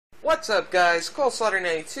What's up, guys?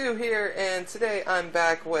 ColeSlaughter92 here, and today I'm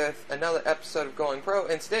back with another episode of Going Pro,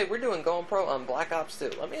 and today we're doing Going Pro on Black Ops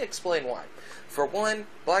 2. Let me explain why. For one,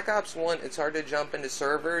 Black Ops 1, it's hard to jump into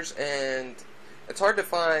servers, and it's hard to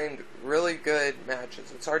find really good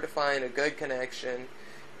matches. It's hard to find a good connection,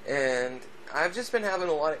 and I've just been having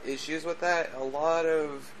a lot of issues with that, a lot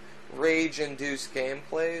of rage-induced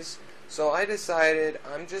gameplays. So I decided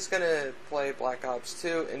I'm just going to play Black Ops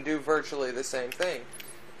 2 and do virtually the same thing.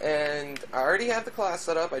 And I already have the class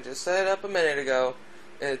set up. I just set it up a minute ago.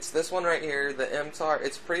 It's this one right here, the MTAR.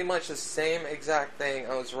 It's pretty much the same exact thing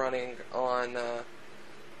I was running on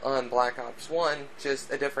Black Ops 1,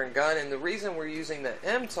 just a different gun. And the reason we're using the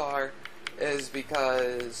MTAR is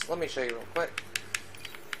because, let me show you real quick.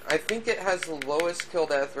 I think it has the lowest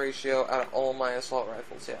kill-death ratio out of all my assault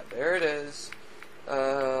rifles. Yeah, there it is.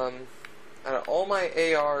 Out of all my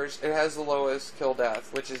ARs, it has the lowest kill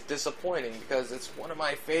death, which is disappointing because it's one of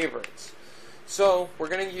my favorites. So, we're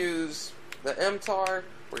going to use the MTAR,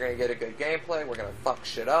 we're going to get a good gameplay, we're going to fuck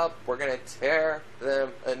shit up, we're going to tear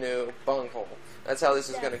them a new bunghole. That's how this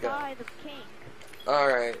is going to go.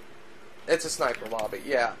 Alright. It's a sniper lobby,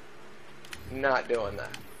 yeah. Not doing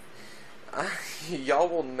that. Y'all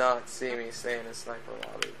will not see me stay in a sniper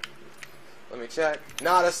lobby. Let me check.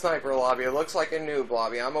 Not a sniper lobby. It looks like a noob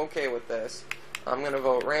lobby. I'm okay with this. I'm going to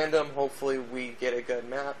vote random. Hopefully we get a good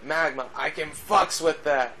magma. I can fucks with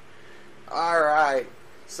that. Alright.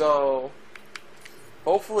 So,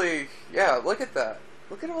 hopefully, yeah, look at that.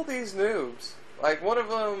 Look at all these noobs. Like, one of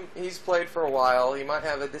them, he's played for a while. He might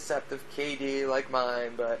have a deceptive KD like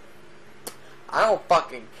mine, but I don't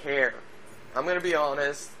fucking care. I'm going to be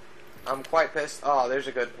honest. I'm quite pissed. Oh, there's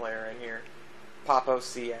a good player in here. Popo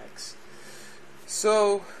CX.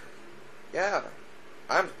 So, yeah,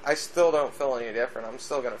 I still don't feel any different. I'm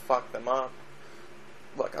still gonna fuck them up.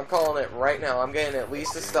 Look, I'm calling it right now. I'm getting at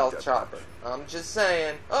least a stealth chopper. I'm just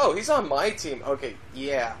saying. Oh, he's on my team. Okay,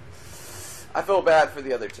 yeah. I feel bad for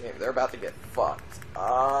the other team. They're about to get fucked.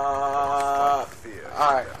 Alright.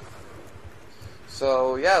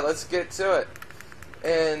 So, yeah, let's get to it.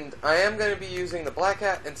 And I am going to be using the Black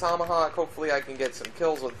Hat and Tomahawk. Hopefully I can get some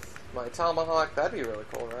kills with my Tomahawk. That'd be really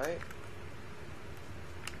cool, right?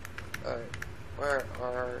 Alright, where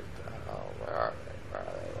are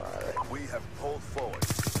they? We have pulled forward.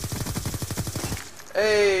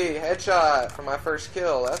 Hey, headshot for my first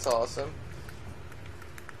kill. That's awesome.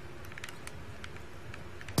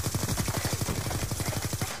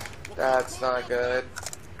 That's not good.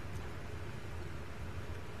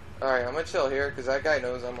 Alright, I'm gonna chill here because that guy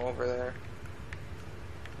knows I'm over there.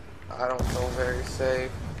 I don't feel very safe.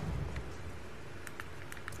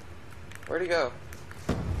 Where'd he go?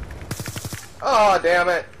 Oh, damn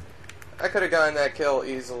it. I could have gotten that kill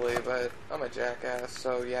easily, but I'm a jackass,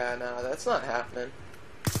 so yeah, nah, that's not happening.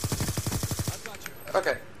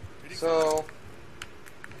 Okay, so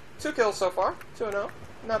 2 kills so far, 2-0,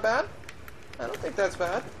 not bad. I don't think that's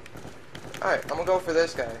bad. Alright, I'm gonna go for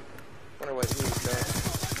this guy. Wonder what he's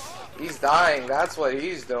doing. He's dying, that's what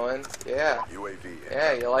he's doing. Yeah.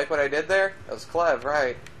 Yeah, you like what I did there? That was clever,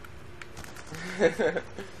 right?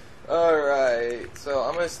 Alright, so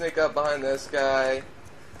I'm gonna sneak up behind this guy.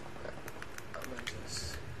 I'm gonna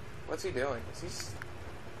just... What's he doing? Is he...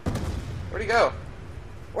 Where'd he go?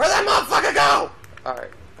 Where'd that motherfucker go?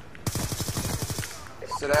 Alright.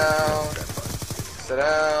 Sit down. Sit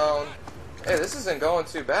down. Hey, this isn't going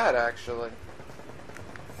too bad, actually.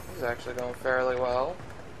 This is actually going fairly well.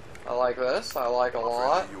 I like this. I like a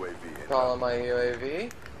lot. Calling my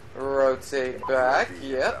UAV. Rotate back.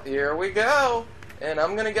 Yep, here we go. And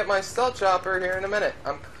I'm gonna get my stealth chopper here in a minute.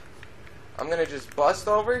 I'm gonna just bust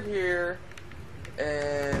over here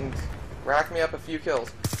and rack me up a few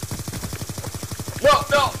kills. No!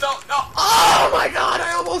 Oh my god,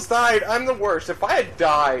 I almost died. I'm the worst. If I had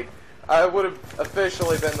died, I would have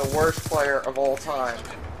officially been the worst player of all time.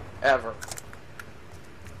 Ever.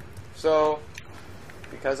 So,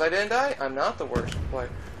 because I didn't die, I'm not the worst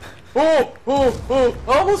player. Oh!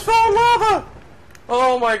 I almost fell in lava!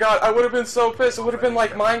 Oh my god, I would have been so pissed. It would have been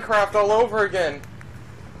like Minecraft all over again.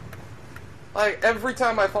 Like, every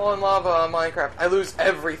time I fall in lava on Minecraft, I lose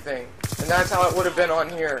everything. And that's how it would have been on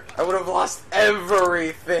here. I would have lost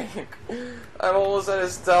everything. I'm almost at a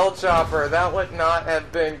stealth chopper. That would not have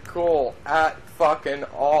been cool at fucking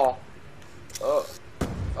all.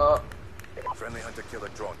 Friendly hunter-killer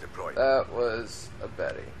drone deployed. That was a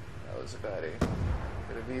Betty. That was a Betty.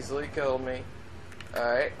 Could have easily killed me.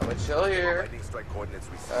 Alright, I'm gonna chill here. A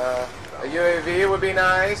UAV would be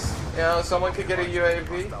nice. You know, someone could get a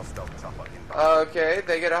UAV. Okay,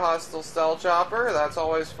 they get a hostile stealth chopper. That's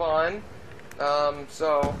always fun.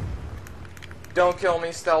 So Don't kill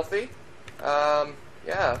me, stealthy.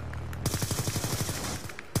 Yeah.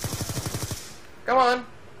 Come on.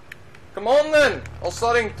 Come on then. I'm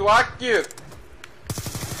starting to whack you.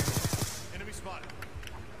 Enemy spotted.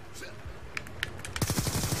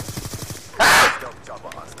 Ah! Stealth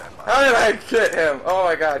chopper on standby. How did I get him? Oh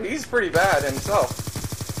my god, he's pretty bad himself.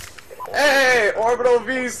 Hey, orbital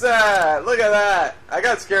VSAT! Look at that! I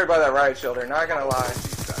got scared by that riot shielder, not gonna lie.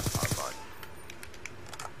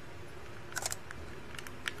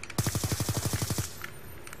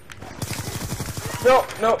 Nope,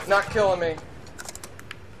 nope, not killing me.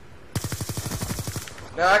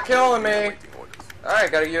 Not killing me.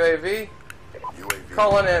 Alright, got a UAV.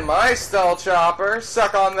 Calling in my stealth chopper.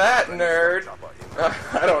 Suck on that, nerd.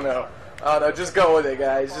 I don't know. I don't know, just go with it,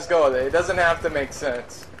 guys. Just go with it. It doesn't have to make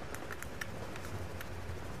sense.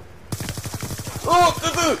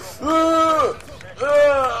 Oh,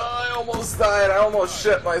 I almost died. I almost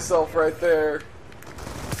shit myself right there.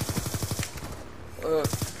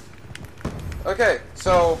 Okay,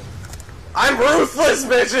 so I'm ruthless,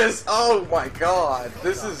 bitches. Oh my god,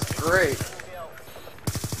 this is great.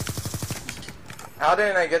 How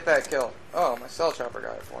didn't I get that kill? Oh, my cell chopper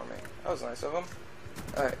got it for me. That was nice of him.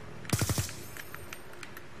 Alright.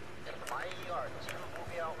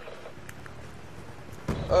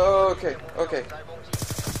 Okay, okay.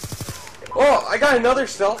 Oh, I got another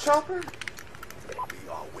stealth chopper?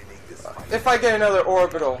 If I get another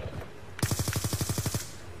orbital.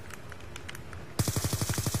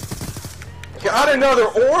 Got another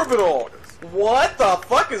orbital! What the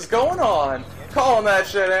fuck is going on? Calling that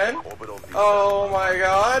shit in. Oh my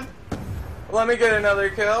god. Let me get another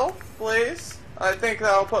kill, please. I think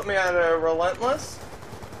that'll put me at a relentless.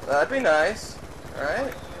 That'd be nice.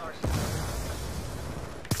 Alright.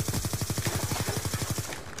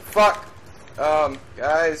 Fuck.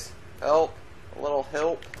 Guys, help. A little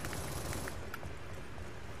help.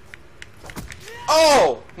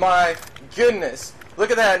 Oh my goodness. Look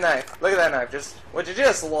at that knife. Look at that knife. Would you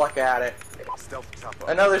just look at it?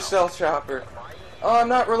 Another stealth chopper. Oh, I'm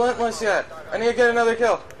not relentless yet. I need to get another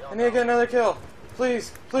kill. I need to get another kill.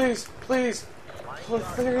 Please, please, please.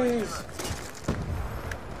 Please.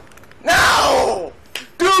 No!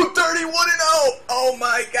 Dude, 31-0! Oh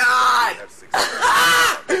my god!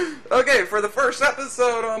 Okay, for the first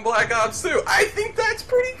episode on Black Ops 2, I think that's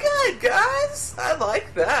pretty good, guys. I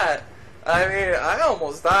like that. I mean, I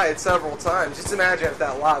almost died several times. Just imagine if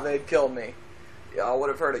that lava had killed me. Y'all would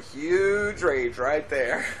have heard a huge rage right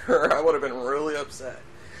there. I would have been really upset.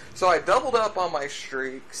 So I doubled up on my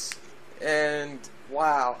streaks, and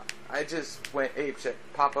wow, I just went apeshit.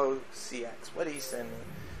 Popo CX. What did he send me?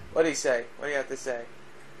 What did he say? What do you have to say?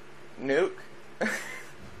 Nuke?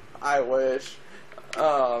 I wish.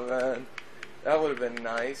 Oh man, that would have been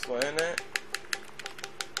nice, wouldn't it?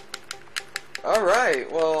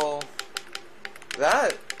 Alright, well,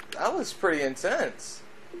 that was pretty intense.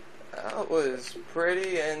 That was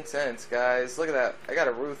pretty intense, guys. Look at that. I got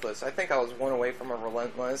a ruthless. I think I was one away from a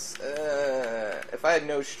relentless. If I had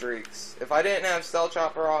no streaks, if I didn't have stealth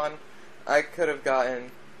chopper on, I could have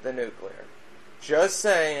gotten the nuclear. Just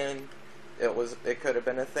saying, it could have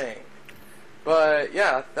been a thing. But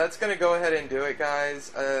yeah, that's gonna go ahead and do it,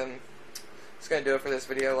 guys. It's gonna do it for this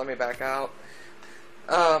video. Let me back out.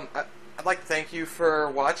 I'd like to thank you for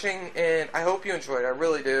watching, and I hope you enjoyed. I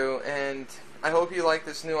really do, and I hope you like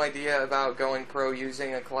this new idea about going pro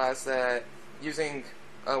using a class using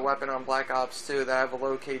a weapon on Black Ops 2 that I have a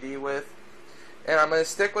low KD with. And I'm going to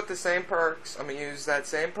stick with the same perks. I'm going to use that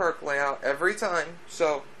same perk layout every time,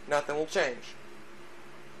 so nothing will change.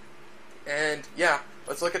 And yeah,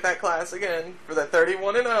 let's look at that class again for the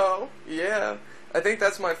 31-0. Yeah, I think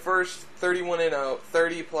that's my first 31-0,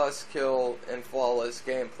 30 plus kill and flawless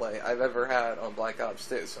gameplay I've ever had on Black Ops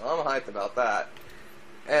 2, so I'm hyped about that.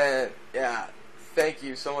 And yeah, thank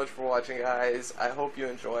you so much for watching, guys. I hope you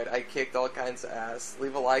enjoyed. I kicked all kinds of ass.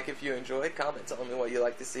 Leave a like if you enjoyed. Comment telling me what you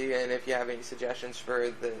like to see, and if you have any suggestions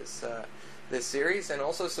for this this series. And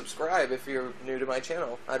also subscribe if you're new to my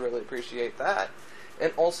channel. I'd really appreciate that.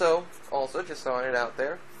 And also just throwing it out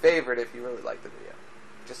there, favorite if you really like the video.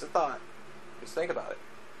 Just a thought. Just think about it.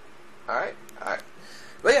 Alright? Alright.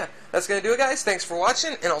 But yeah, that's going to do it, guys. Thanks for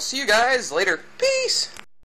watching, and I'll see you guys later. Peace!